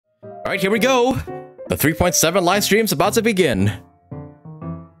Alright, here we go! The 3.7 live stream's about to begin.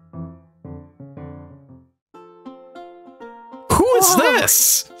 Who is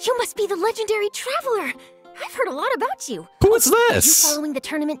this? You must be the legendary traveler! I've heard a lot about you. Who is Are you this? following the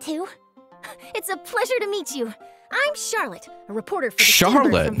tournament too? It's a pleasure to meet you. I'm Charlotte, a reporter for the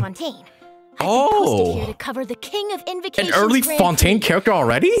Charlotte? from Fontaine. I've been posted here Oh! to cover the King of Invocations An early Grand Fontaine Prix. character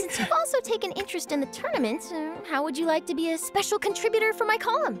already? Since you've also taken interest in the tournament, how would you like to be a special contributor for my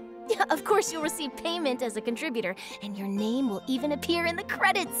column? Yeah, of course you'll receive payment as a contributor, and your name will even appear in the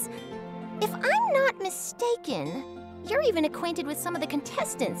credits. If I'm not mistaken, you're even acquainted with some of the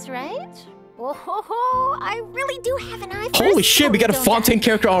contestants, right? Oh ho ho! I really do have an eye for Holy shit, we got a Fontaine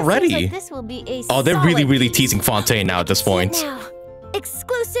character already! Seems like this will be a Oh, they're really, solid really piece. teasing Fontaine now at this point. Now,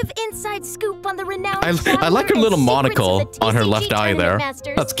 exclusive inside scoop on the renowned I like her traveler little and secrets monocle of the on her TCG left eye there. tournament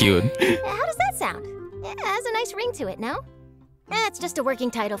masters. That's cute. How does that sound? It has a nice ring to it, no? It's just a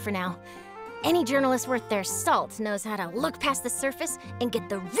working title for now. Any journalist worth their salt knows how to look past the surface and get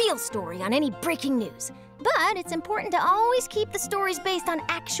the real story on any breaking news. But it's important to always keep the stories based on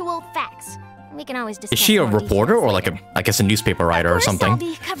actual facts. We can always discuss Is she a more reporter details or like later. I guess a newspaper writer or Of course, I'll something?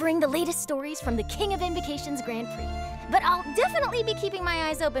 be covering the latest stories from the King of Invocations Grand Prix. But I'll definitely be keeping my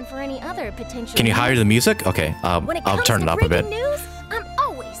eyes open for any other potential. Can you hide the music? Okay, When it I'll comes turn to it up a bit. breaking news, I'm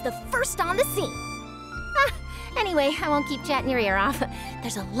always the first on the scene. Anyway, I won't keep chatting your ear off.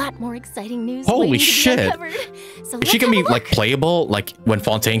 There's a lot more exciting news Holy waiting to be shit. uncovered. So Is she let's gonna be have a like look. playable like when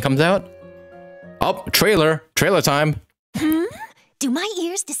Fontaine comes out? Oh, trailer time. Do my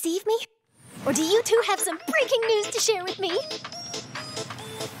ears deceive me? Or do you two have some breaking news to share with me?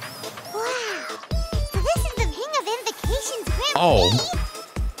 Wow! So this is the King of Invocations Grand Oh.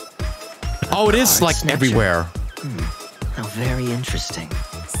 Prix? Oh, it is like signature. everywhere. How very interesting.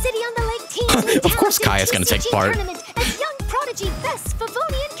 City on the Lake team's new Of course talented Kaya's gonna take TCG part. tournament as young prodigy best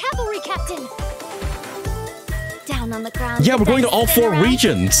Favonian cavalry captain. Down on the ground. Yeah, the we're going to dice all spin 4 around,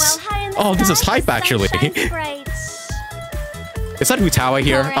 regions. while high in the Oh, this is sky, hype the sun actually. shines bright. Is that Utawa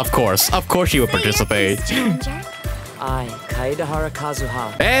here? Alright. Of course she would Say your participate. piece, challenger. I, Kaedahara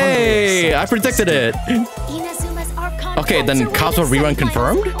Kazuha. Hey, I predicted it. Inazuma's Archon Okay, then cards are Kazuha winning rerun semifinals,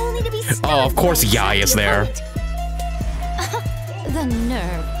 confirmed? only to be Oh, of stunned course by Yae is the there. opponent. The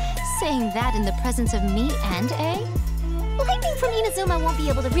nerve. Saying that in the presence of me and A? Lightning from Inazuma won't be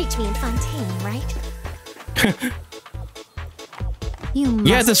able to reach me in Fontaine, right? You must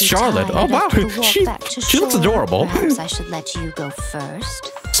Yeah, this is be Charlotte. tired Oh, wow. after the walk She- back to she looks shore. adorable. Perhaps I should let you go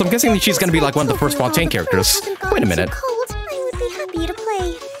first. So I'm guessing that she's gonna be like one of the first Hopefully Fontaine all the characters. pros haven't gotten Wait a too minute. cold. I would be happy to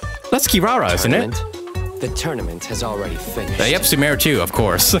play. That's Kirara, isn't it? The tournament has already finished. Yep, Sumer too, of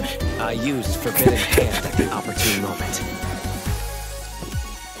course. I used Forbidden Hand at the opportune moment.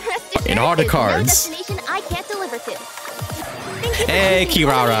 Rest assured, In all the there's cards. No destination I can't deliver to. Hey,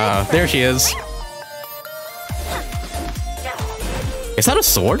 Kirara. There she is. Is that a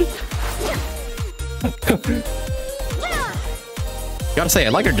sword? Gotta say, I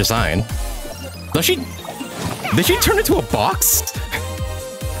like her design. Does she... Did she turn into a box?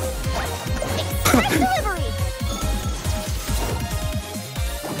 Delivery.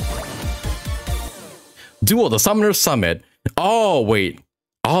 Duel, the Summoner's Summit. Oh, wait.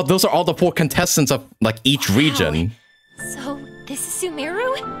 Oh, those are all the 4 contestants of, like, each region. So, this is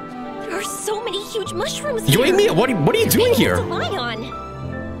Sumeru? There are so many huge mushrooms here. Yoimiya, what are you doing To here? lie on.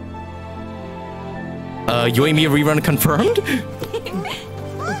 Yoimiya rerun confirmed?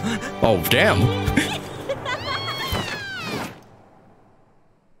 Oh, damn.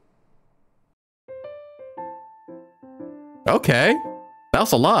 Okay. That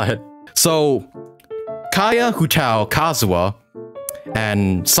was a lot. So, Kaya, Hutao, Kazuha,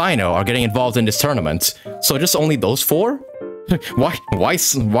 and Cyno are getting involved in this tournament. So just only those 4? Why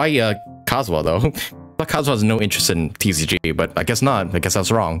Kazuha though? But Kazuha has no interest in TCG, but I guess not. I guess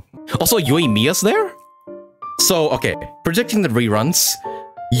that's wrong. Also, Yoimiya's there? So, okay, predicting the reruns,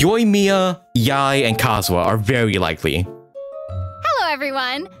 Yoimiya, Yae, and Kazuha are very likely. Hello,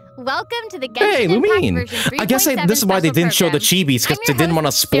 everyone. Welcome to the Genshin Hey, Impact Lumine! version I guess 3.7 this is why they special didn't show the program. chibis, because I'm they your didn't want to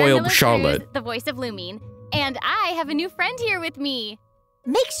host, spoil Sarah Charlotte. Cruz, the voice of Lumine. And I have a new friend here with me.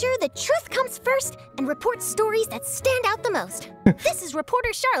 Make sure the truth comes first and report stories that stand out the most. This is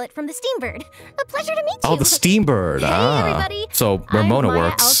reporter Charlotte from the Steambird. A pleasure to meet you. Oh, the Steambird. Hey, everybody. So where I'm Mona Maya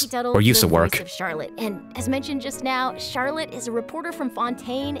works, Alki-Tuttle, or used to the work. voice of Charlotte, and as mentioned just now, Charlotte is a reporter from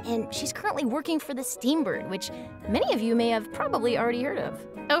Fontaine, and she's currently working for the Steambird, which many of you may have probably already heard of.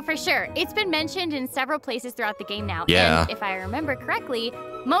 Oh, for sure. It's been mentioned in several places throughout the game now. Yeah. And if I remember correctly,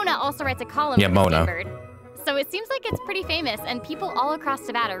 Mona also writes a column Yeah, for Mona. the Steambird. so it seems like it's pretty famous, and people all across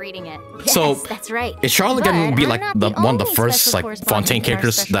Nevada reading it. Yes, So, that's right. Is Charlotte But gonna be I'm like not the one of the only first special like correspondent Fontaine in our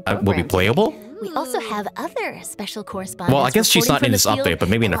characters special that will be programs. playable? We also have other special correspondents. Well, I guess she's not reporting in from this the field update, but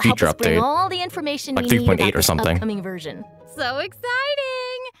maybe in a that will help future us bring update. all the information Like we need 3.8 about or the something. upcoming version. So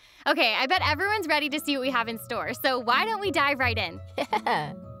exciting! Okay, I bet everyone's ready to see what we have in store, so why don't we dive right in?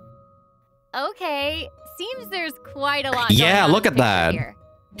 Okay, seems there's quite a lot going Yeah, on look in at the that. picture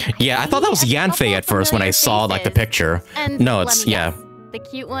here. Yeah, I thought that was see a Yanfei couple at first when I familiar saw like the faces. picture. And No, let it's me yeah. guess, the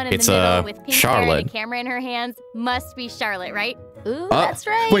cute one in It's, the middle with pink hair and Charlotte. a camera in her hands must be Charlotte, right? Ooh, that's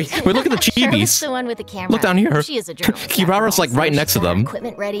right. Wait, look at the Charlotte's chibis. the one with the camera. Look down here. She is a journalist. Kirara's like right next to them.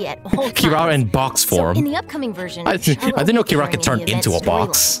 Equipment ready at all times. Kirara in box form. So in the upcoming version, I didn't know Kirara could turn into into a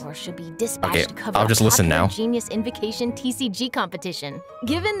box. Or should be dispatched Okay, to cover I'll a just listen popular now. Genius Invocation TCG competition.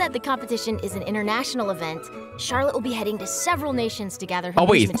 Given that the competition is an international event, Charlotte will be heading to several nations to gather her Oh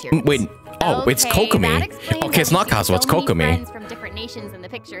news wait, materials. wait. Oh, it's Okay, that Kokomi. explains Okay, it's why not we see Kazuha, it's so many Kokomi. friends from different nations in the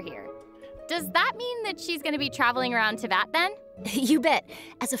picture here. Does that mean that she's going to be traveling around Tibet then? You bet.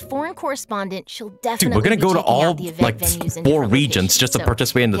 As a foreign correspondent, she'll definitely Dude, we're gonna be go to checking out all the event like venues in 4 different regions locations. just to So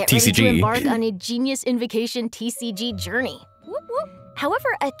participate in the get ready to TCG. embark on a Genius Invocation TCG journey. Whoop, whoop. However,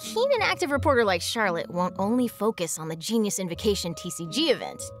 a keen and active reporter like Charlotte won't only focus on the Genius Invocation TCG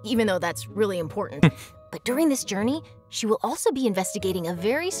event, even though that's really important. But during this journey, she will also be investigating a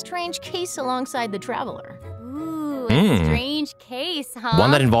very strange case alongside the traveler. Ooh, a strange case, huh?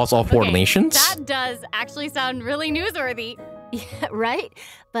 One that involves all 4 Okay, nations? That does actually sound really newsworthy. Yeah, right?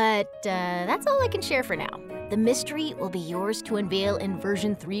 But that's all I can share for now. The mystery will be yours to unveil in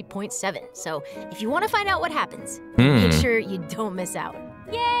version 3.7. So if you want to find out what happens, make sure you don't miss out.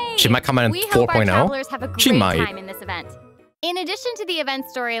 Yay! She might come in We hope our 4.0. travelers have a She great might. time in this event. In addition to the event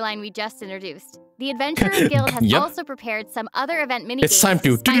storyline we just introduced, the Adventurers Guild has Yep. also prepared some other event minigames. It's time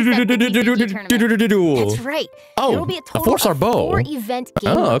to spice up the TCG tournament. That's right. Oh, there will be a a total 4-star of bow. 4 event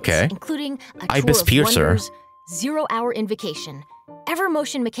game Oh, modes, okay. including a Ibis Tour of Piercer. Wonders, 0-Hour Invocation, Ever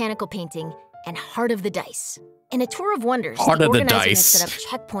Motion Mechanical Painting, and Heart of the Dice. In a Tour of Wonders, Heart the of the organizer has Dice. set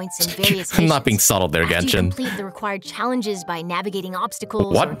up checkpoints in various I'm not being nations. subtle there, After you Genshin. complete the required challenges by navigating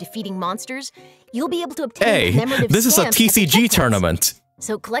obstacles What? or defeating monsters, you'll be able to obtain Hey, commemorative this is a stamps at the TCG checkpoints. tournament.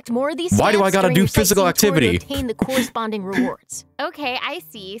 So collect more of these Why do I stamps gotta during do your physical sightseeing tour to activity? obtain the corresponding rewards. Okay, I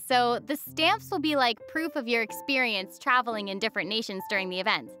see. So the stamps will be like proof of your experience traveling in different nations during the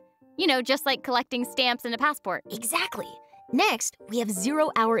event. You know, just like collecting stamps in a passport. Exactly. Next, we have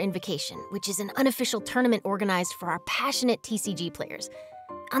 0-Hour Invocation, which is an unofficial tournament organized for our passionate TCG players.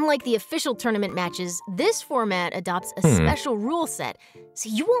 Unlike the official tournament matches, this format adopts a special rule set, so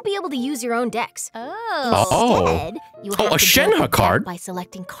you won't be able to use your own decks. Oh. Instead, you Oh, have a to Shenhe build the deck card? by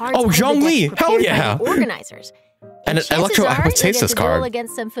selecting cards Oh, out of the Zhongli, decks hell prepared by yeah. the organizers. And an chances Electro are you'll get Apoptosis to duel card.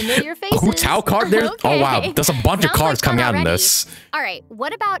 against some familiar faces. Hu Tao card there? Oh wow, Okay. there's a bunch of Sounds cards like fun coming out in already. this. All right,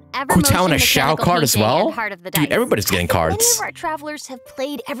 what about Ever Hu Tao Motion and a Shao Mechanical card as Painting well? and Heart of the Dude, Dice? everybody's getting Many cards. of our travelers have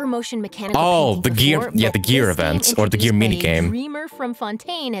played Evermotion Mechanical Oh, Painting the gear- before, yeah, but the gear this game events, or the gear introduced by a minigame. Dreamer from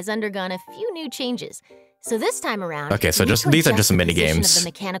Fontaine has undergone a few new changes. So this time around, Okay, so you need just- to these are adjust just some the position mini-games. of the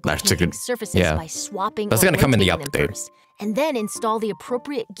mechanical That's a painting good- surfaces yeah. by swapping That's or gonna come in the rotating them update. first, and then install the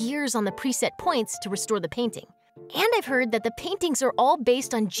appropriate gears on the preset points to restore the painting. And I've heard that the paintings are all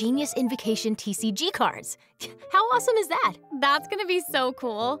based on Genius Invocation TCG cards. How awesome is that? That's gonna be so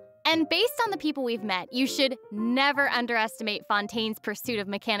cool. And based on the people we've met, you should never underestimate Fontaine's pursuit of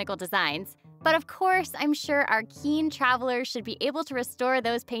mechanical designs. But of course, I'm sure our keen travelers should be able to restore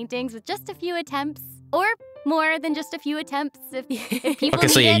those paintings with just a few attempts. Or more than just a few attempts if people Okay,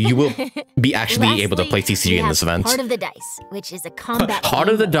 so need yeah, it. you will be actually able to play Lastly, TCG we in this have event. Heart of the Dice, which is a combat Heart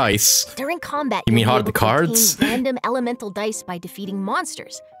of the game mode. Dice. During combat, You mean you'll be Heart of the able to obtain Cards? random elemental dice by defeating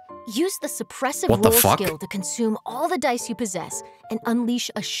monsters. Use the suppressive What the roll fuck? skill to consume all the dice you possess and unleash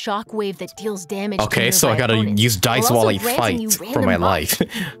a shockwave that deals damage to Okay, so I nearby gotta opponents, use dice while while also I granting you fight for random my buffs. life.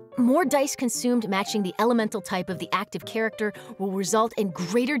 More dice consumed matching the elemental type of the active character will result in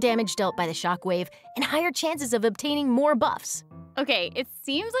greater damage dealt by the shockwave and higher chances of obtaining more buffs. Okay, it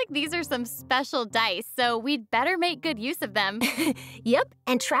seems like these are some special dice, so we'd better make good use of them. Yep,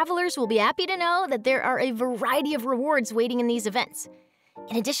 and travelers will be happy to know that there are a variety of rewards waiting in these events.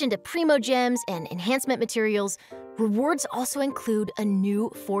 In addition to Primo Gems and enhancement materials, rewards also include a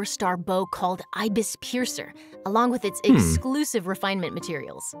new 4-star bow called Ibis Piercer, along with its exclusive refinement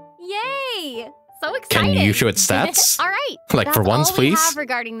materials. Yay! So exciting! Can you show its stats? All right. Like, that's for once, all we please? have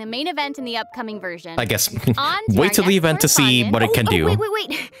regarding the main event in the upcoming version. I guess. On to Wait till our the next event to see what it can do.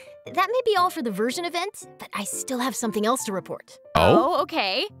 Wait. That may be all for the version event, but I still have something else to report. Oh? Oh,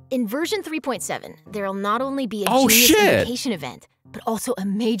 okay. In version 3.7, there'll not only be a Oh, Genius shit. Invocation event, but also a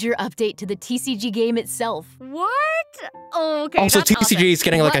major update to the TCG game itself. What? Oh, okay. Also, that's TCG awesome. is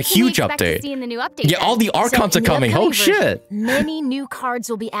getting like a What can we huge expect to update. see in the new update, Yeah, all then? the Archons So, are in the coming. Oh upcoming version, shit! Many new cards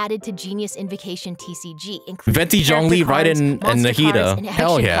will be added to Genius Invocation TCG, including Venti character Zhongli, cards, Raiden, and monster Nahida. cards, and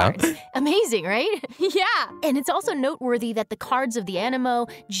Hell action yeah. cards. Amazing, right? Yeah. And it's also noteworthy that the cards of the Animo,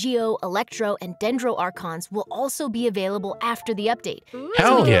 Geo, Electro, and Dendro Archons will also be available after the update. Hell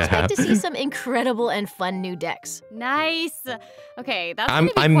So we can yeah. expect to see some incredible and fun new decks. Nice. Okay, that's I'm gonna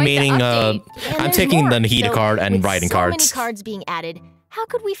be quite the meaning update. And I'm there's taking more. the Nahida So, card and with Raiden so cards. many cards being added, how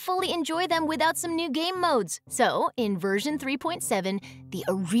could we fully enjoy them without some new game modes? So, in version 3.7, the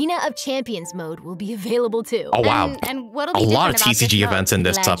Arena of Champions mode will be available too. Oh wow. And what'll A be lot of different about this TCG mode? events in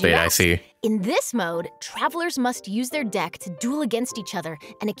this Glad you update, I asked. see. In this mode, travelers must use their deck to duel against each other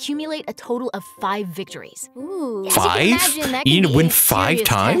and accumulate a total of 5 victories. Ooh. As you can 5? imagine, that You can need to be win a 5 serious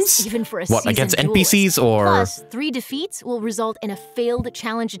times? test, even for a What, against seasoned duelist. NPCs or? Plus, 3 defeats will result in a failed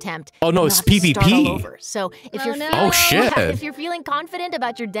challenge attempt. Oh, no, and it's you'll have to start all PvP. over. So if Oh, you're no. feeling, Oh, shit. if you're feeling confident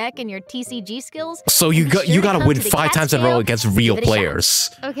about your deck and your TCG skills, So you be got sure you to gotta come win to the 5 times in a Cat's row Tail against and real give it a shot. players.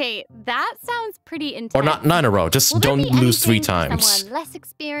 Okay, that sounds pretty intense. Or not in a row, just Will there don't be lose 3 anything for times. Someone less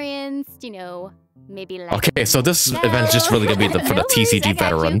experienced, maybe less. Okay, so this event's just really gonna be for the No worries, I TCG got you.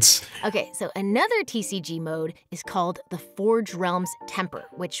 veterans. Okay, so another TCG mode is called the Forge Realms Temper,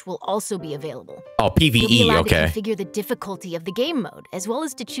 which will also be available. Oh, You'll be PvE, allowed okay. to configure the difficulty of the game mode, as well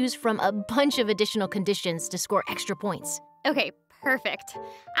as to choose from a bunch of additional conditions to score extra points. Okay, perfect.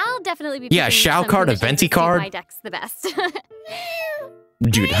 I'll definitely be Yeah, picking Shao some card, a conditions Venti that suit card. My deck's the best.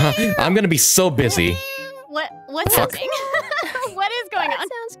 Dude, I'm gonna be so busy. What's Fuck. happening? What is going That on?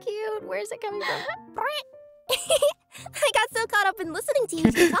 sounds cute. Where's it coming from? I got so caught up in listening to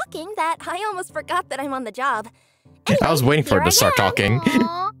you two talking that I almost forgot that I'm on the job. I was waiting for here it to I start am. talking.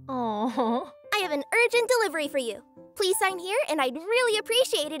 Aww. I have an urgent delivery for you. Please sign here, and I'd really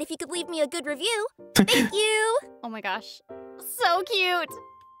appreciate it if you could leave me a good review. Thank you. Oh my gosh. So cute.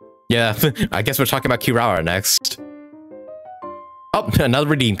 Yeah, I guess we're talking about Kirara next. Oh, another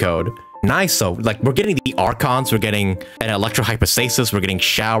redeem code. Nice, so, like, we're getting the Archons, we're getting an Electro Hypostasis, we're getting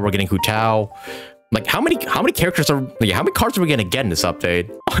Shao, we're getting Hu Tao. Like, how many cards are we gonna get in this update?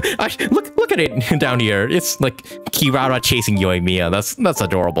 Look at it down here. It's like Kirara chasing Yoimiya. That's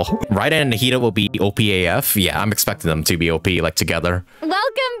adorable. Raiden and Nahida will be OPAF. Yeah, I'm expecting them to be OP, like, together.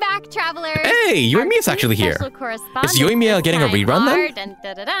 Welcome back, travelers. Hey, Yoimiya's actually here. Is Yoimiya getting a rerun then?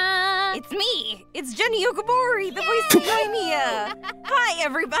 It's me! It's Jenny Yokobori, the voice of Yoimiya! Hi,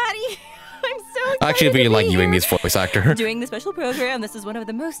 everybody! I'm so excited I actually really to like be here. Yoimiya's voice actor. Doing the special program, this is one of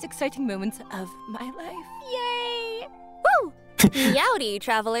the most exciting moments of my life. Yay! Woo! Meowdy,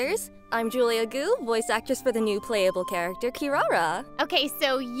 travelers. I'm Julia Gu, voice actress for the new playable character, Kirara. Okay,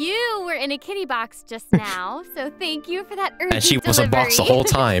 so you were in a kitty box just now, so thank you for that urgent And she was a box the delivery. whole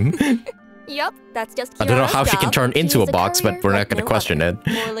time. Yup, that's just Kirara's I don't know how she can job. turn into She's a box, but courier we're not like gonna no question other.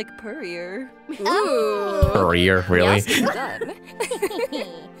 it. More like Purrier. Ooh. Career, really? Nicely done.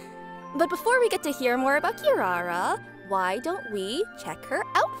 But before we get to hear more about Kirara, why don't we check her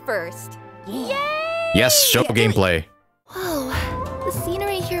out first? Yay! Yes, show gameplay. Whoa, the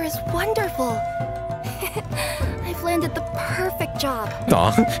scenery here is wonderful. I've landed the perfect job.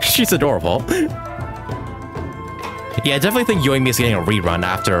 Aw, she's adorable. Yeah, I definitely think Yoimiya's getting a rerun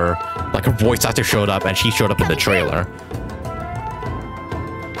after, like, her voice actor showed up and she showed up in the trailer.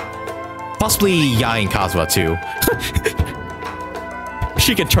 Possibly Yae and Kazuha too.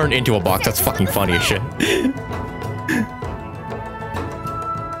 She can turn into a box, that's fucking funny as shit.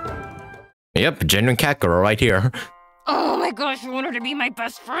 Yep, genuine cat girl right here. Oh my gosh, I want her to be my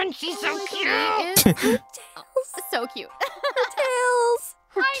best friend. She's so cute. So cute. Tails!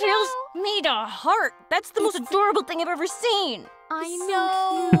 Her tail's made a heart. That's the most adorable thing I've ever seen. I So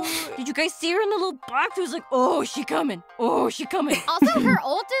know. cute. Did you guys see her in the little box? It was like, oh, she coming. Oh, she coming. Also, her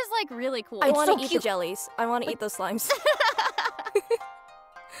ult is like really cool. I want to so eat cute. the jellies. I want to eat those slimes.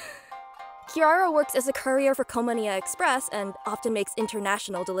 Kirara works as a courier for Komaniya Express and often makes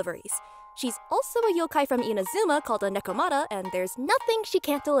international deliveries. She's also a yokai from Inazuma called a Nekomata, and there's nothing she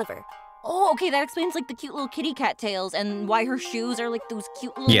can't deliver. Oh, okay, that explains like the cute little kitty cat tails and why her shoes are like those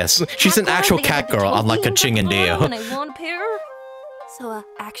cute little... Yes, she's an cat actual girls. They have, cat like, the girl, toe unlike a things Ching at and the bottom, Dehya. And I want a pair. So,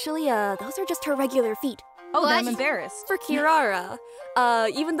 actually, those are just her regular feet. Oh, then I'm What? embarrassed. For Kirara,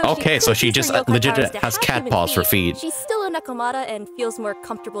 even though Okay, she so could she use her just yokai legit powers to has have cat human paws for feet. She's still a Nekomata and feels more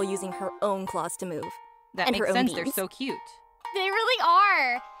comfortable using her own claws to move. That And her makes own sense, they're beans. so cute. They really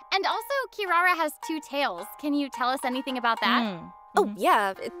are. And also, Kirara has 2 tails. Can you tell us anything about that? Oh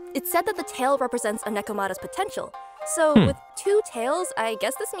yeah, it's said that the tail represents a Nekomata's potential. So with 2 tails, I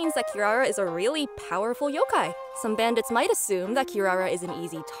guess this means that Kirara is a really powerful yokai. Some bandits might assume that Kirara is an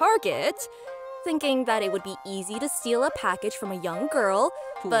easy target, thinking that it would be easy to steal a package from a young girl,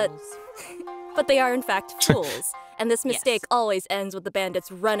 but they are in fact fools. And this mistake always ends with the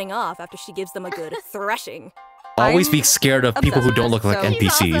bandits running off after she gives them a good thrashing. Always be scared of people who don't look like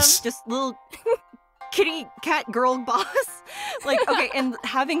NPCs. Awesome. Just little kitty cat girl boss. Like, okay, and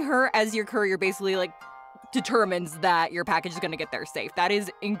having her as your courier basically like determines that your package is gonna get there safe. That is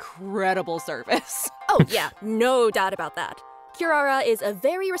incredible service. Oh yeah, no doubt about that. Kirara is a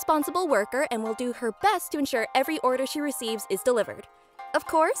very responsible worker and will do her best to ensure every order she receives is delivered. Of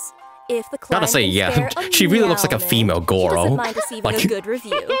course, if the client Gotta say, can yeah, spare a she really looks like a meowman, female she Goro. doesn't mind receiving Like- a good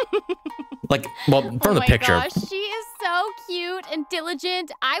review. Like, well, from the picture. Oh my gosh, she is so cute and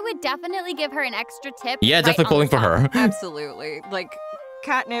diligent. I would definitely give her an extra tip. Yeah, right definitely on pulling the for her. top. Absolutely. Like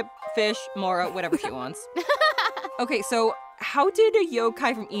catnip, fish, Mora, whatever she wants. Okay, so how did a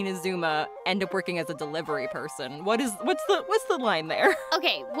yokai from Inazuma end up working as a delivery person? What's the line there?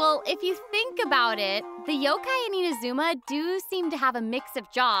 Okay, well, if you think about it, the yokai in Inazuma do seem to have a mix of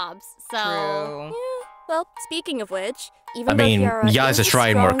jobs, so... True. Well, speaking of which, even I mean, though Kirara Yae's is a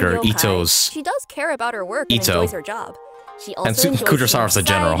shrine strong worker, yokai, Ito's- she does care about her work and Ito. enjoys her job. She also And enjoys Kudrasara's seeing the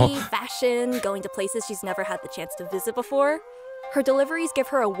general. society, fashion, going to places she's never had the chance to visit before. Her deliveries give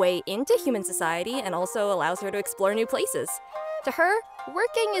her a way into human society and also allows her to explore new places. To her,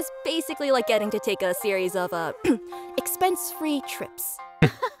 working is basically like getting to take a series of expense-free trips.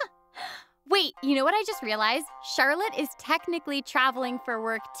 Wait, you know what I just realized? Charlotte is technically traveling for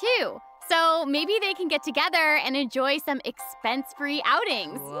work too. So maybe they can get together and enjoy some expense-free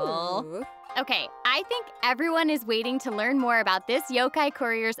outings. Cool. Ooh. Okay, I think everyone is waiting to learn more about this yokai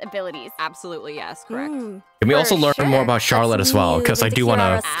courier's abilities. Absolutely, yes, correct. Mm, Can we for also learn sure. more about Charlotte Let's as well? move Because I into do want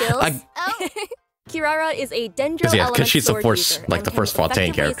Kirara's to. skills. Oh, Kirara is a dendro 'Cause, yeah, 'cause element she's the sword first- user like, and the can first FONTAINE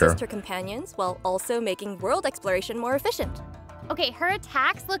effectively character. assist her companions while also making world exploration more efficient. okay, her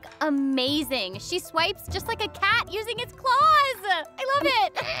attacks look amazing. She swipes just like a cat using its claws. I love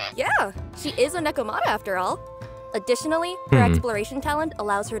it. Yeah, she is a Nekomata after all. Additionally, her exploration talent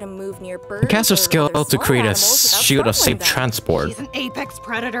allows her to move near birds. Cast her or skill other to small create a animals without shield of startling safe them. transport. She's an apex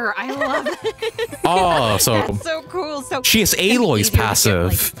predator. I love it. Oh, so That's so cool. So she is it's gonna be Aloy's easier to get, passive.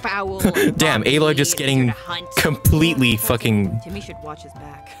 like, foul and Damn, rocky, Aloy just easier getting to hunt. completely fucking Timmy should watch his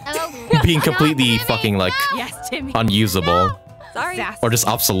back. Oh, being no, completely Timmy, fucking like Yes, Timmy. unusable Sorry. Sassy. or just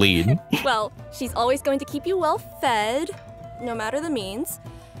obsolete. Well, she's always going to keep you well fed, no matter the means.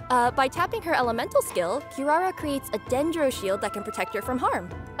 By tapping her elemental skill, Kirara creates a dendro shield that can protect her from harm.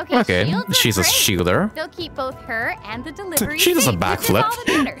 Okay, Okay, shields are she's a great. shielder. They'll keep both her and the delivery She does a safe, which is backflip. all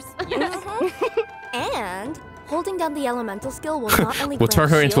that matters. And holding down the elemental skill will not only We'll turn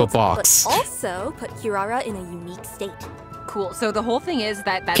grant her into a shields, box. but also put Kirara in a unique state. Cool. So the whole thing is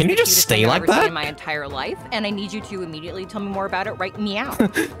that that's Can you the just cutest stay thing I've like ever seen that? in my entire life, and I need you to immediately tell me more about it right meow.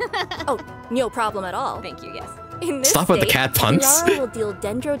 Oh, no problem at all. Thank you. Yes. In this Stop with the state, cat puns. Kirara will deal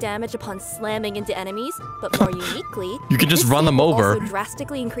dendro damage upon slamming into enemies, but more uniquely, You can just this run state them will over. also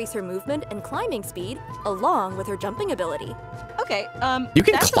drastically increase her movement and climbing speed, along with her jumping ability. Okay. You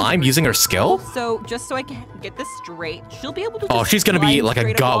can that sounds climb pretty using her cool. skill? So just so I can get this straight, she'll be able to. Oh, just she's gonna be climb like a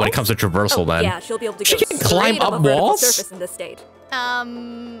straight up god when it walls? comes to traversal then. Yeah, she'll be able to She go can straight climb up up a vertical walls? surface in this state.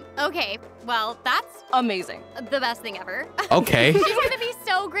 Okay, well, that's Amazing. the best thing ever. Okay. She's gonna be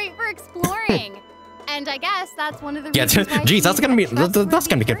so great for exploring. And I guess that's one of the Yeah, reasons why geez, that's she's gonna be such a that's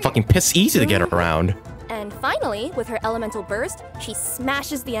gonna trustworthy get fucking piss easy to get around. And finally, with her elemental burst, she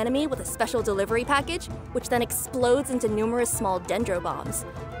smashes the enemy with a special delivery package, which then explodes into numerous small dendro bombs.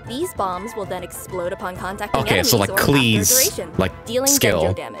 These bombs will then explode upon contacting Okay, enemies so like or after Klee's, duration, like, dealing skill.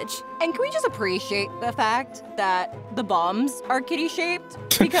 dendro damage. And can we just appreciate the fact that the bombs are kitty shaped?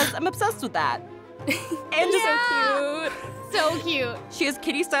 Because I'm obsessed with that. And So cute. So cute. she has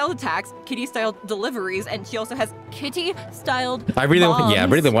kitty-styled attacks, kitty-styled deliveries, and she also has kitty-styled I really bombs.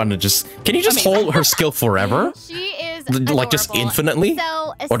 really want to just. Can you just Amazing. hold her skill forever? She is Like, just adorable. infinitely?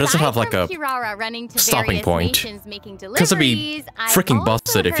 So, Or does it have, aside like, from a Kirara running to stopping various point? nations making 'Cause it'd be deliveries, I've freaking also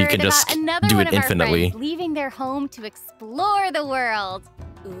busted if you heard could just about another do one it of our infinitely. friends leaving their home to explore the world.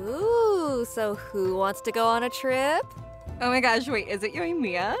 Ooh, so who wants to go on a trip? Oh my gosh, wait, is it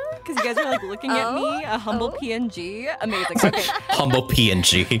Yoimiya? Because you guys are like looking at me, a humble Oh. PNG. Amazing. Okay. Humble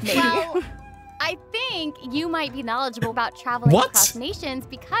PNG. Well, I think you might be knowledgeable about traveling What? across nations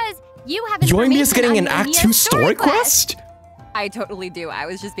because you have Yoimiya's information getting on an Act Yomiya's 2 story quest? I totally do. I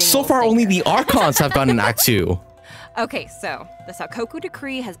was just being a So little far, only stinker. the Archons have gotten an Act 2. Okay, so the Sakoku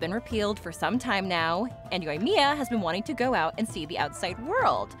Decree has been repealed for some time now, and Yoimiya has been wanting to go out and see the outside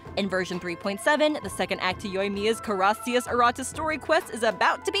world. In version 3.7, the second act to Yoimiya's Karasius Arata story quest is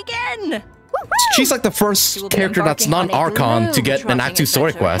about to begin! She's like the first character that's not an Archon to get an Act 2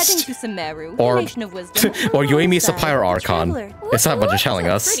 story quest. Or Yoimiya Supplier Archon. It's not what they're telling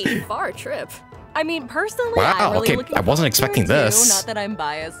us. Pretty far trip. I mean, personally, Wow, I'm really okay, looking I wasn't expecting forward to, this. Not that I'm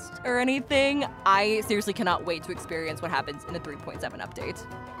biased or anything. I seriously cannot wait to experience what happens in the 3.7 update.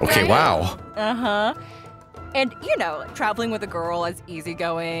 Okay, wow. Uh-huh. And, you know, traveling with a girl is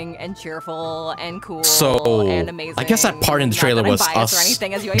easygoing and cheerful and cool and amazing. I guess that part in the trailer was us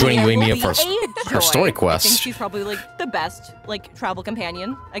joining Yoimiya for her story quest. I think she's probably, like, the best, like, travel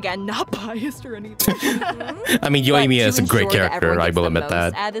companion. Again, not biased or anything. I mean, Yoimiya is a great character, I will admit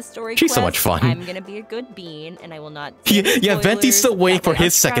that. She's so much fun. I'm gonna be a good bean, and I will not... Yeah, Venti's still waiting for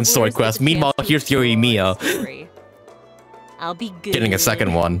his second story quest. Meanwhile, here's Yoimiya I'll be good. getting a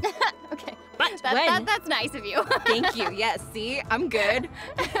second one. Okay. That's nice of you. Thank you. Yes, see? I'm good.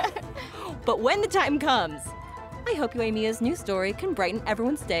 But when the time comes, I hope Yoimiya's new story can brighten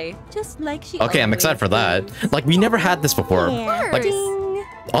everyone's day, just like she Okay, I'm excited for that. Like, we never had this before. Like,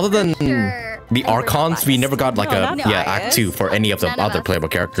 other than the Archons, we never got like Act 2 for any of the other playable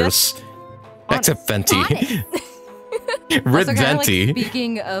characters. Except Venti. Rip Venti. Like,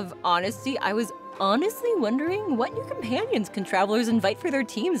 speaking of honesty, I was honestly wondering what new companions can travelers invite for their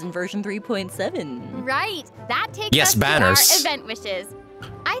teams in version 3.7. Right. That takes us banners. to our event wishes.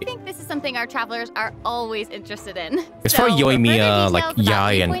 I think this is something our travelers are always interested in. It's for Yoimiya, like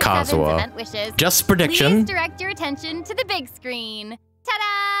Yae and Kazuha. Wishes, just prediction. Please direct your attention to the big screen.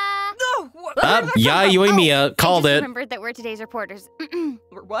 Ta-da! Yae Yoimiya called I just it. remembered that we're today's reporters.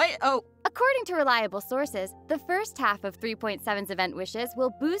 What? Oh. According to reliable sources, the first half of 3.7's event wishes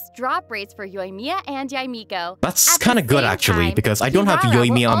will boost drop rates for Yoimiya and Yae Miko. That's kind of good actually, because I don't have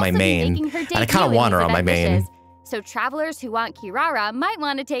Yoimiya on my main, and I kind of want her on my main. So travelers who want Kirara might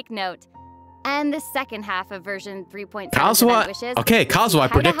want to take note. And the second half of version 3.7 Kazuha, wishes, okay, Kazuha I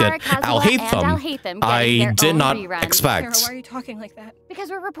predicted. Alhaitham I did not expect. Sarah, why are you talking like that? Because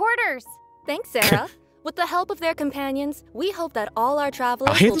we're reporters. Thanks, Sarah. With the help of their companions, we hope that all our travelers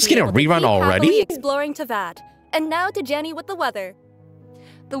Alhaitham's getting a rerun already? Exploring Tavad. And now to Jenny with the weather.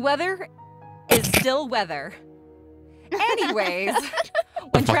 The weather is still weather. Anyways,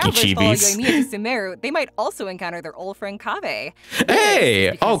 when travelers follow Yoimiya to Sumeru, they might also encounter their old friend Kaveh.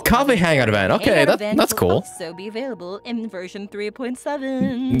 Hey! Oh, Kaveh hangout event. Okay, that's cool. Will also be available in version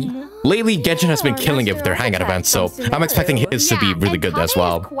 3.7. Lately, Genshin has been killing it with their hangout events, so I'm expecting his to be really good as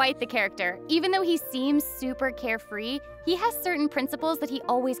well. Is quite the character. Even though he seems super carefree, he has certain principles that he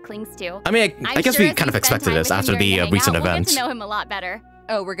always clings to. I mean, I guess we kind of expected this after the recent events. We'll get to know him a lot better.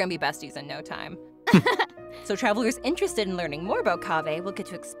 Oh, we're gonna be besties in no time. So travelers interested in learning more about Kaveh will get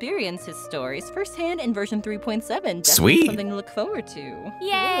to experience his stories firsthand in version 3.7. Definitely Sweet. Something to look forward to.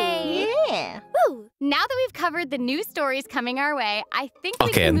 Yay! Yeah. Woo! Now that we've covered the new stories coming our way, I think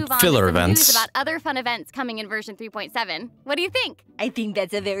we can move on to filler some events. news about other fun events coming in version 3.7. What do you think? I think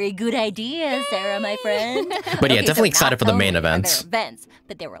that's a very good idea, Sarah, my friend. But yeah, definitely excited for the main events.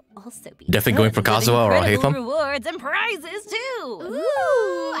 But there will also be definitely going for Kazuha or Alhaitham. Rewards and prizes too.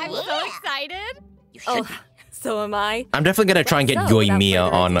 Ooh! I'm so excited. You should be. So am I. I'm definitely gonna try and get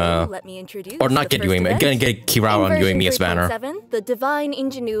Yoimiya on, let me introduce or not get Yoimiya, gonna get Kirara on Yoimiya's banner. The Divine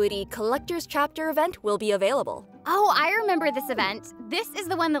Ingenuity Collector's Chapter event will be available. Oh, I remember this event. This is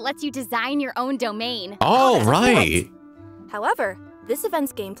the one that lets you design your own domain. Oh, right. However, this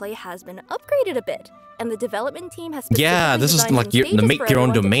event's gameplay has been upgraded a bit, and the development team has this is like the make your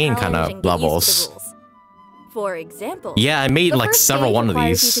own domain kind of levels. For example, yeah, I made like several one of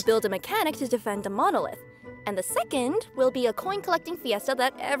these. You to build a mechanic to defend a monolith. And the second will be a coin-collecting fiesta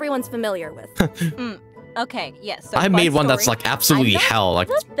that everyone's familiar with. Okay, yes. I made one that's like absolutely hell, like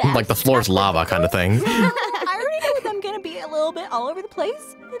the floor's lava kind of thing. I already know that I'm gonna be a little bit all over the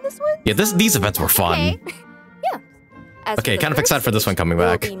place in this one. Yeah, these events were fun. Okay. Yeah. Okay, kind of excited for this one coming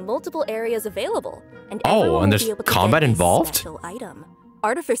back. There will be multiple areas available, and and there's combat involved? Special item.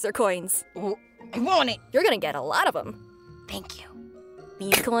 Artificer coins. Oh, I want it. You're gonna get a lot of them. Thank you.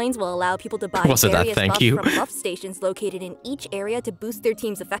 These coins will allow people to buy Was it that various thank buffs you? from buff stations located in each area to boost their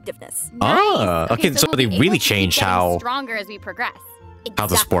team's effectiveness. Ah, okay, so we'll they be really able to keep changed getting how stronger as we progress.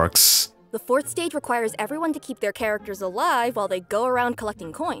 this works. The fourth stage requires everyone to keep their characters alive while they go around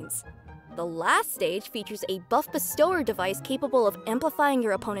collecting coins. The last stage features a buff bestower device capable of amplifying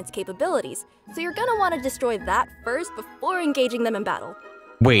your opponent's capabilities, so you're gonna want to destroy that first before engaging them in battle.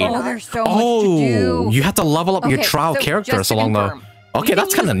 Wait. Oh, there's so much to do. You have to level up your trial so characters just to along confirm, Okay,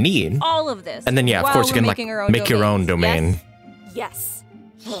 that's kind of neat. All of this. And then, yeah, of while course, you we're can like making our own make your own domain. Yes.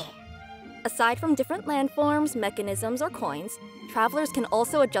 Aside from different landforms, mechanisms, or coins, travelers can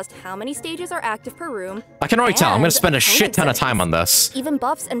also adjust how many stages are active per room. I can already tell. I'm gonna and spend a shit ton of opponent time on this. Even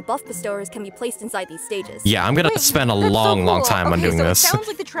buffs and buff bestowers can be placed inside these stages. Yeah, I'm gonna spend a That's long, so long cool. time on Okay, doing so this. It sounds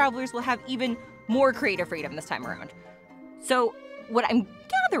like the travelers will have even more creative freedom this time around. So, what I'm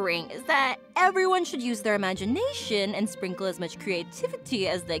gathering is that everyone should use their imagination and sprinkle as much creativity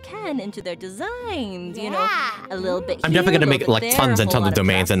as they can into their designs. You know, a little bit. I'm here, definitely gonna a make little like bit tons there, and a whole tons of lot of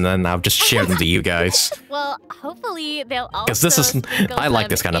domains, stuff. and then I'll just share them to you guys. Well, hopefully they'll also Because this is, sprinkle I like some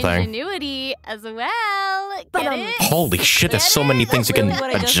this kind of thing. ingenuity as well. But, Get it? Holy shit, there's so many things you can Really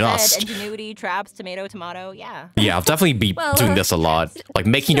what I just adjust. said, ingenuity, traps, tomato, yeah. Yeah, I'll definitely be Well, doing this a lot. Like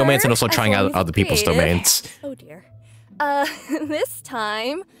making domains and also as trying long out as other it's people's creative. domains. Oh dear. This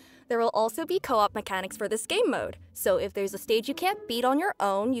time, there will also be co-op mechanics for this game mode. So if there's a stage you can't beat on your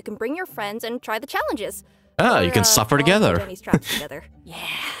own, you can bring your friends and try the challenges. Ah, Or, you can suffer all together. Johnny's traps together. Yeah.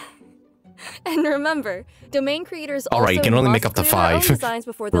 And remember, domain creators All right, also you can only make must up to clear their own 5. designs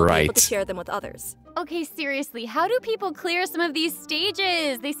before they'll be able Right. to share them with others. Okay, seriously, how do people clear some of these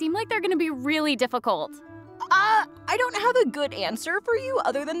stages? They seem like they're gonna be really difficult. I don't have a good answer for you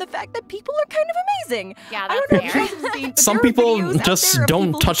other than the fact that people are kind of amazing. Yeah, I that's don't know if fair. you guys have seen, but Some there are people videos out just there of don't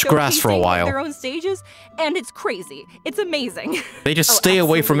people touch grass for a showcasing while. Their own stages, and it's crazy. It's amazing. They just Oh, stay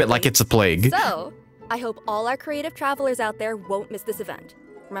away from it like absolutely. it's a plague. So, I hope all our creative travelers out there won't miss this event.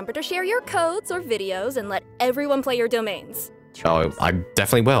 Remember to share your codes or videos and let everyone play your domains. Oh, I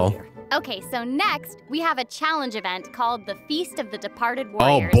definitely will. Okay, so next, we have a challenge event called the Feast of the Departed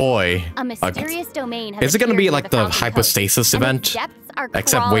Oh Warriors. boy. A mysterious domain has Is it gonna appeared be near like the 1,000 hypostasis coasts, and event? its depths are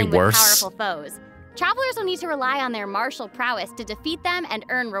Except way crawling with worse. powerful foes. Travelers will need to rely on their martial prowess to defeat them and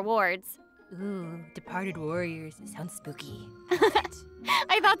earn rewards. Ooh, departed warriors. It sounds spooky.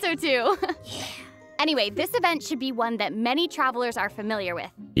 I thought so too. Anyway, this event should be one that many travelers are familiar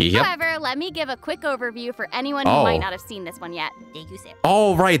with. Yep. However, let me give a quick overview for anyone who Oh. might not have seen this one yet.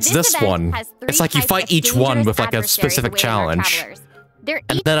 Oh, right, it's this event one. has 3 It's like you types fight of each one dangerous with like a adversaries specific awaiting our challenge. travelers. They're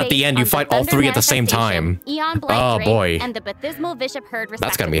And each then at the based end, you on fight the all 3 at the same Thunder time. Manifestation, Eon Blight Oh, Drake, boy. and the Baptismal Bishop Herd,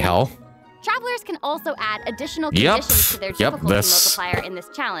 That's gonna be respectively. hell. Travelers can also add additional Yep. conditions to their Yep, difficulty this. multiplier in this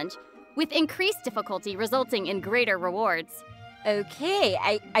challenge, with increased difficulty resulting in greater rewards. Okay,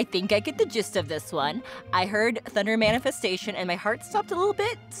 I think I get the gist of this one. I heard Thunder Manifestation and my heart stopped a little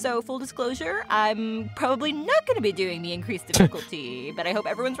bit, so full disclosure, I'm probably not going to be doing the increased difficulty, but I hope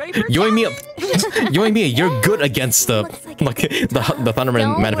everyone's ready for it. Yoimiya, Yoimiya, you're good against the the Thunder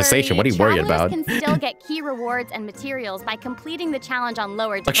Don't Manifestation. worry, What are you worried about? Travelers can still get key rewards and materials by completing the challenge on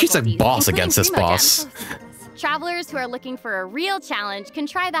lower Like she's a difficulties, boss including against this Primo boss. Gems. Travelers who are looking for a real challenge can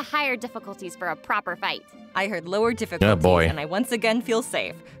try the higher difficulties for a proper fight. I heard lower difficulties, boy. and I once again feel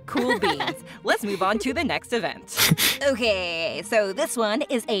safe. Cool beans. Let's move on to the next event. Okay, so this one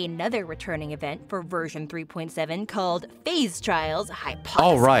is another returning event for version 3.7 called Phase Trials Hypothesis.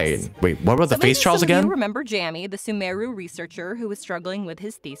 Oh, right. Wait, what were the Maybe phase trials some of you again? remember Jammy, the Sumeru researcher who was struggling with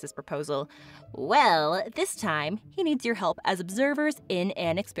his thesis proposal. Well, this time, he needs your help as observers in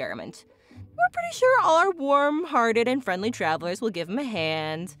an experiment. We're pretty sure all our warm-hearted and friendly travelers will give him a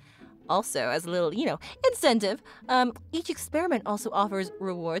hand. Also, as a little, incentive, each experiment also offers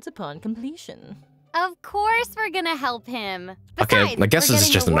rewards upon completion. Of course we're gonna help him. Okay, Besides, I guess we're this is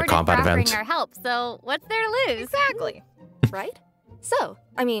getting just in a rewarded combat for offering event. our help, so what's there to lose? Exactly. Right? So,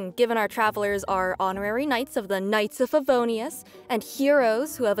 given our travelers are honorary knights of the Knights of Favonius and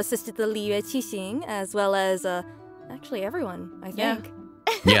heroes who have assisted the Liyue Qixing, as well as, actually everyone, I Yeah. think.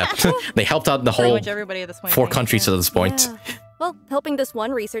 Yeah, they helped out the Pretty whole much everybody at this point. 4 right? countries Yeah. to this point. Yeah. Well, helping this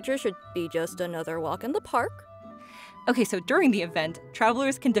one researcher should be just another walk in the park. Okay, so during the event,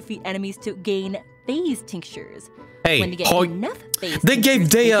 travelers can defeat enemies to gain phase tinctures. Hey, when they get Hoy, enough phase they gave tinctures,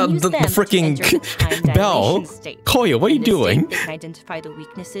 they Dehya can use the them to freaking enter the time bell. dilation state. Hoyo, what are you In this doing? state, they can identify the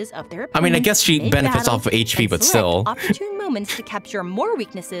weaknesses of their I mean, I opponents guess she mid-battle benefits off of HP, and but select still. opportune moments to capture more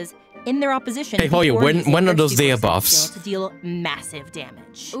weaknesses in their opposition. Hey, Hoyo, before when using are their those super Dehya set buffs? skill to deal massive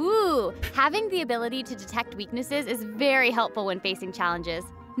damage. Ooh, having the ability to detect weaknesses is very helpful when facing challenges.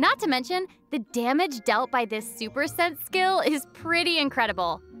 Not to mention, the damage dealt by this super sense skill is pretty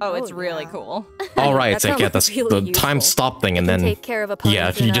incredible. Oh, it's Oh, really yeah. cool. All right, That so yeah, sounds that's really the time useful. stop thing, and Can then take care of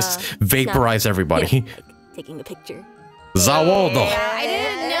opponents yeah, you in just a vaporize everybody. Yeah, like taking a picture. Zawoldo. I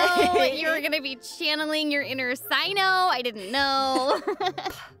didn't know you were gonna be channeling your inner cyno. I didn't know.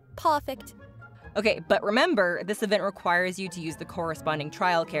 Perfect. Okay, but remember, this event requires you to use the corresponding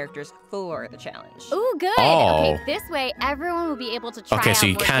trial characters for the challenge. Ooh, good. Oh. Okay, this way everyone will be able to try Okay, out so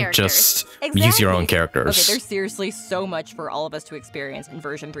you more can't characters. just use your own characters. Okay, there's seriously so much for all of us to experience in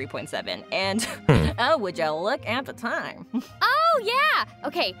version 3.7. And oh, would you look at the time? Oh, yeah.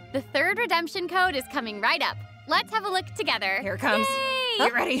 Okay, the third redemption code is coming right up. Let's have a look together. Here it comes. Yay!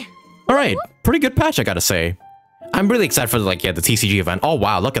 Get ready. All right, pretty good patch, I gotta say. I'm really excited for the TCG event. Oh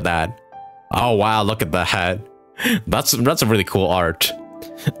wow, look at that. Oh wow, look at that. That's a really cool art.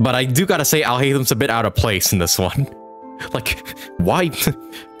 But I do gotta say, Alhaitham's a bit out of place in this one. Like, why?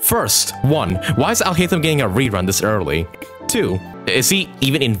 First, one, why is Alhaitham getting a rerun this early? Two, is he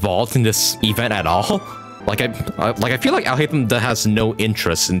even involved in this event at all? Like I feel like Alhaitham has no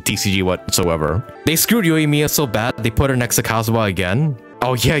interest in TCG whatsoever. They screwed Yoimiya so bad they put her next to Kazuha again.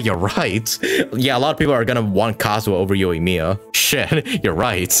 Oh yeah, you're right. Yeah, a lot of people are gonna want Kazuha over Yoimiya. Shit, you're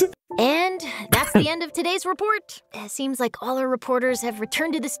right. And that's the end of today's report. It seems like all our reporters have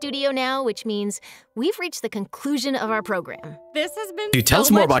returned to the studio now, which means we've reached the conclusion of our program. This has been Dude, tell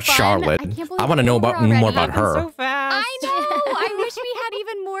us more about Charlotte. I want to know more about her. So fast. I know! I wish we had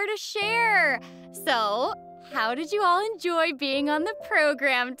even more to share. So, how did you all enjoy being on the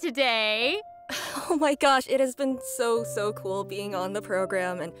program today? Oh my gosh, it has been so cool being on the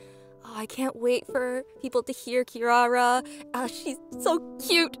program, and I can't wait for people to hear Kirara. She's so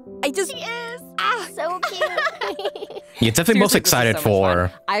cute. She is. So cute. You're definitely most excited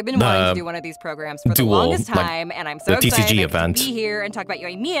for I've been wanting to do one of these programs for the duel, longest time, and I'm so the excited TCG event. to be here and talk about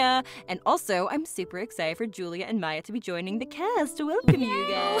Yoimiya. And also, I'm super excited for Julia and Maya to be joining the cast. Welcome, you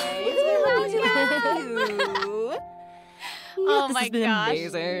guys. Welcome. Oh This my has been gosh.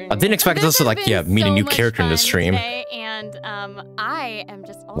 amazing. I didn't expect us to meet a new character in this stream. Today, and I am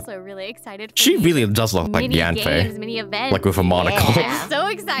just also really excited. For She these really does look like mini games, Yanfei, mini events. like with a monocle. I'm so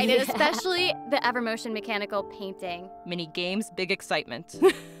excited, especially the Evermotion mechanical painting. Mini games, big excitement.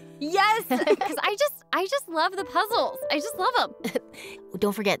 Yes, because I just love the puzzles. I just love them.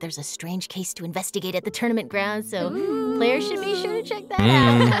 Don't forget, there's a strange case to investigate at the tournament grounds, so players should be sure to check that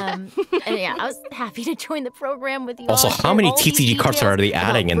out. And yeah, I was happy to join the program with you. Also, all, how share many all these TCG cards are they details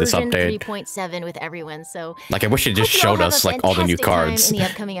adding about in this version update? 3.7 with everyone. So Like, I wish it just hope you all showed have us a like all the new fantastic time cards. in the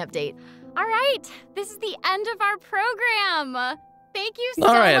upcoming update. All right, this is the end of our program. Thank you so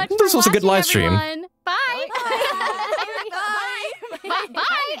All right, much. this for was a good watching, live stream. everyone. Bye. Bye.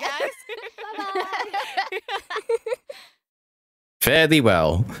 Bye, guys. Fare thee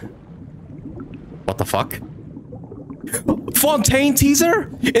well. What the fuck? Fontaine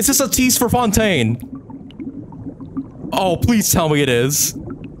teaser? Is this a tease for Fontaine? Oh, please tell me it is.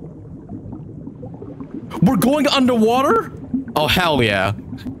 We're going underwater? Oh, hell yeah.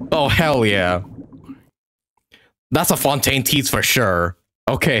 Oh, hell yeah. That's a Fontaine tease for sure.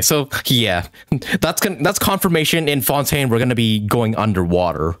 Okay, so yeah, that's confirmation in Fontaine. We're gonna be going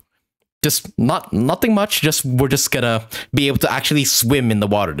underwater. Just nothing much. We're just gonna be able to actually swim in the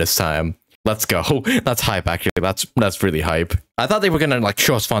water this time. Let's go. That's hype. Actually, that's really hype. I thought they were gonna like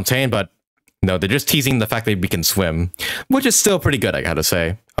show us Fontaine, but no, they're just teasing the fact that we can swim, which is still pretty good, I gotta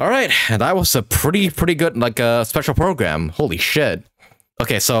say. All right, and that was a pretty good like special program. Holy shit.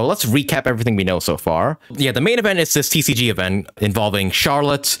 Okay, so let's recap everything we know so far. Yeah, the main event is this TCG event involving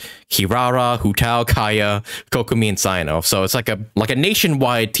Charlotte, Kirara, Hu Tao, Kaya, Kokumi, and Cyno. So it's like a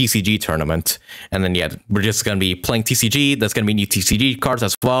nationwide TCG tournament. And then yeah, we're just gonna be playing TCG. There's gonna be new TCG cards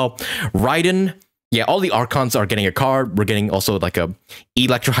as well. Raiden. Yeah, all the Archons are getting a card. We're getting also like a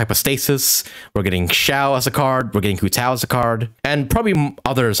Electro Hypostasis. We're getting Xiao as a card. We're getting Hu Tao as a card. And probably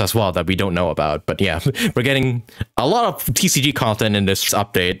others as well that we don't know about. But yeah, we're getting a lot of TCG content in this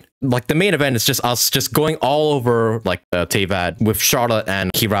update. Like the main event is just us just going all over like the Teyvat with Charlotte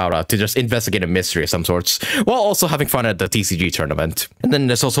and Kirara to just investigate a mystery of some sorts, while also having fun at the TCG tournament. And then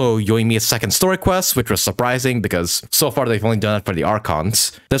there's also Yoimiya's second story quest, which was surprising because so far they've only done it for the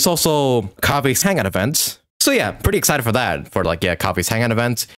Archons. There's also Kaveh's hangout event. So yeah, pretty excited for that, for like, yeah, Kaveh's hangout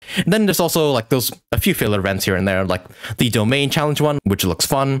event. And then there's also like a few filler events here and there, like the domain challenge one, which looks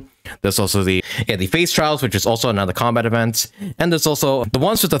fun. There's also the phase trials, which is also another combat event. And there's also the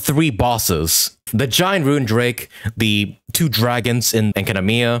ones with the 3 bosses, the giant rune drake, the 2 dragons in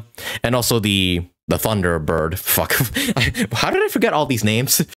Enkanomiya, and also the Thunderbird. Fuck. How did I forget all these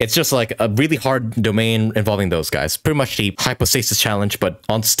names? It's just like a really hard domain involving those guys. Pretty much the Hypostasis challenge, but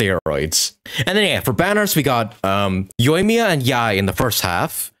on steroids. And then yeah, for banners, we got Yoimiya and Yae in the first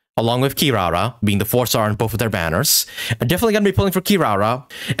half, along with Kirara being the 4-star in both of their banners. I'm definitely gonna be pulling for Kirara.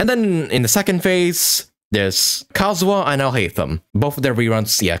 And then in the second phase, there's Kazuha and Alhaitham. Both of their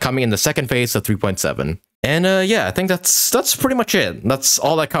reruns, yeah, coming in the second phase of 3.7. And yeah, I think that's pretty much it. That's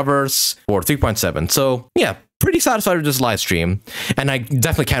all that covers for 3.7. So yeah, pretty satisfied with this live stream, and I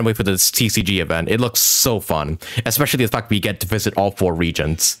definitely can't wait for this TCG event. It looks so fun, especially the fact we get to visit all 4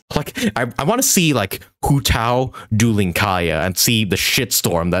 regions. Like, I want to see like Hu Tao dueling Kaya and see the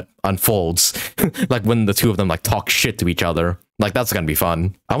shitstorm that unfolds, like when the two of them like talk shit to each other. Like, that's gonna be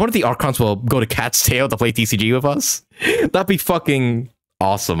fun. I wonder if the Archons will go to Cat's Tail to play TCG with us. That'd be fucking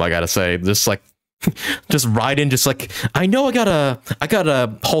awesome, I gotta say. Just like, just ride in, just like, I know I got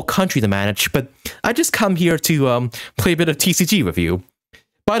a whole country to manage, but I just come here to play a bit of TCG with you.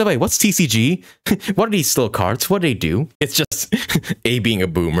 By the way, what's TCG? What are these still cards? What do they do? It's just A being a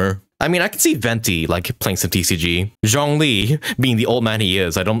boomer. I mean, I can see Venti like playing some TCG. Zhongli, being the old man he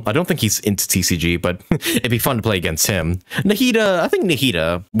is, I don't think he's into TCG, but it'd be fun to play against him. Nahida, I think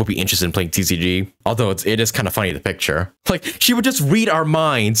Nahida would be interested in playing TCG, although it is kind of funny, the picture. Like, she would just read our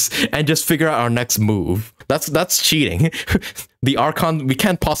minds and just figure out our next move. That's cheating. The Archon, we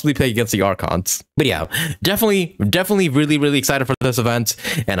can't possibly play against the Archons. But yeah, definitely really excited for this event,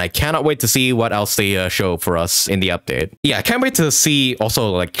 and I cannot wait to see what else they show for us in the update. Yeah, I can't wait to see also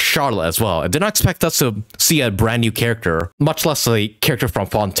like Charlotte as well. I did not expect us to see a brand new character, much less a character from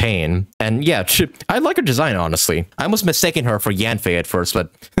Fontaine. And yeah, I like her design, honestly. I was mistaking her for Yanfei at first,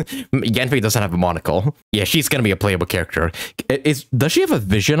 but Yanfei doesn't have a monocle. Yeah, she's gonna be a playable character. Does she have a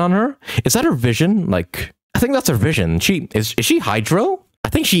vision on her? Is that her vision? Like, I think that's her vision. Is she Hydro? I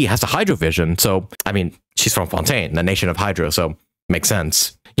think she has a Hydro vision. So, I mean, she's from Fontaine, the nation of Hydro, so makes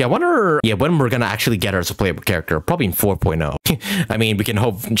sense. Yeah, I wonder when we're gonna actually get her as a playable character. Probably in 4.0. I mean, we can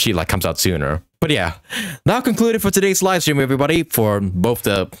hope she like comes out sooner. But yeah, that concluded for today's live stream, everybody, for both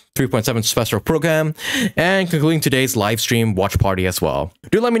the 3.7 special program and concluding today's live stream watch party as well.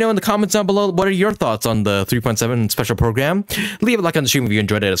 Do let me know in the comments down below what are your thoughts on the 3.7 special program. Leave a like on the stream if you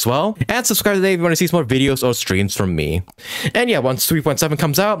enjoyed it as well, and subscribe today if you want to see some more videos or streams from me. And yeah, once 3.7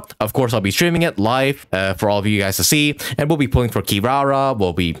 comes out, of course I'll be streaming it live for all of you guys to see, and we'll be pulling for Kirara,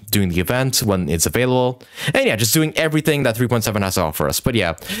 we'll be doing the event when it's available, and yeah, just doing everything that 3.7 has to offer us. But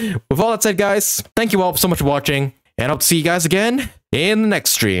yeah, with all that said, guys, thank you all so much for watching, and I'll see you guys again in the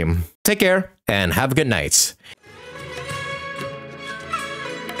next stream. Take care, and have a good night.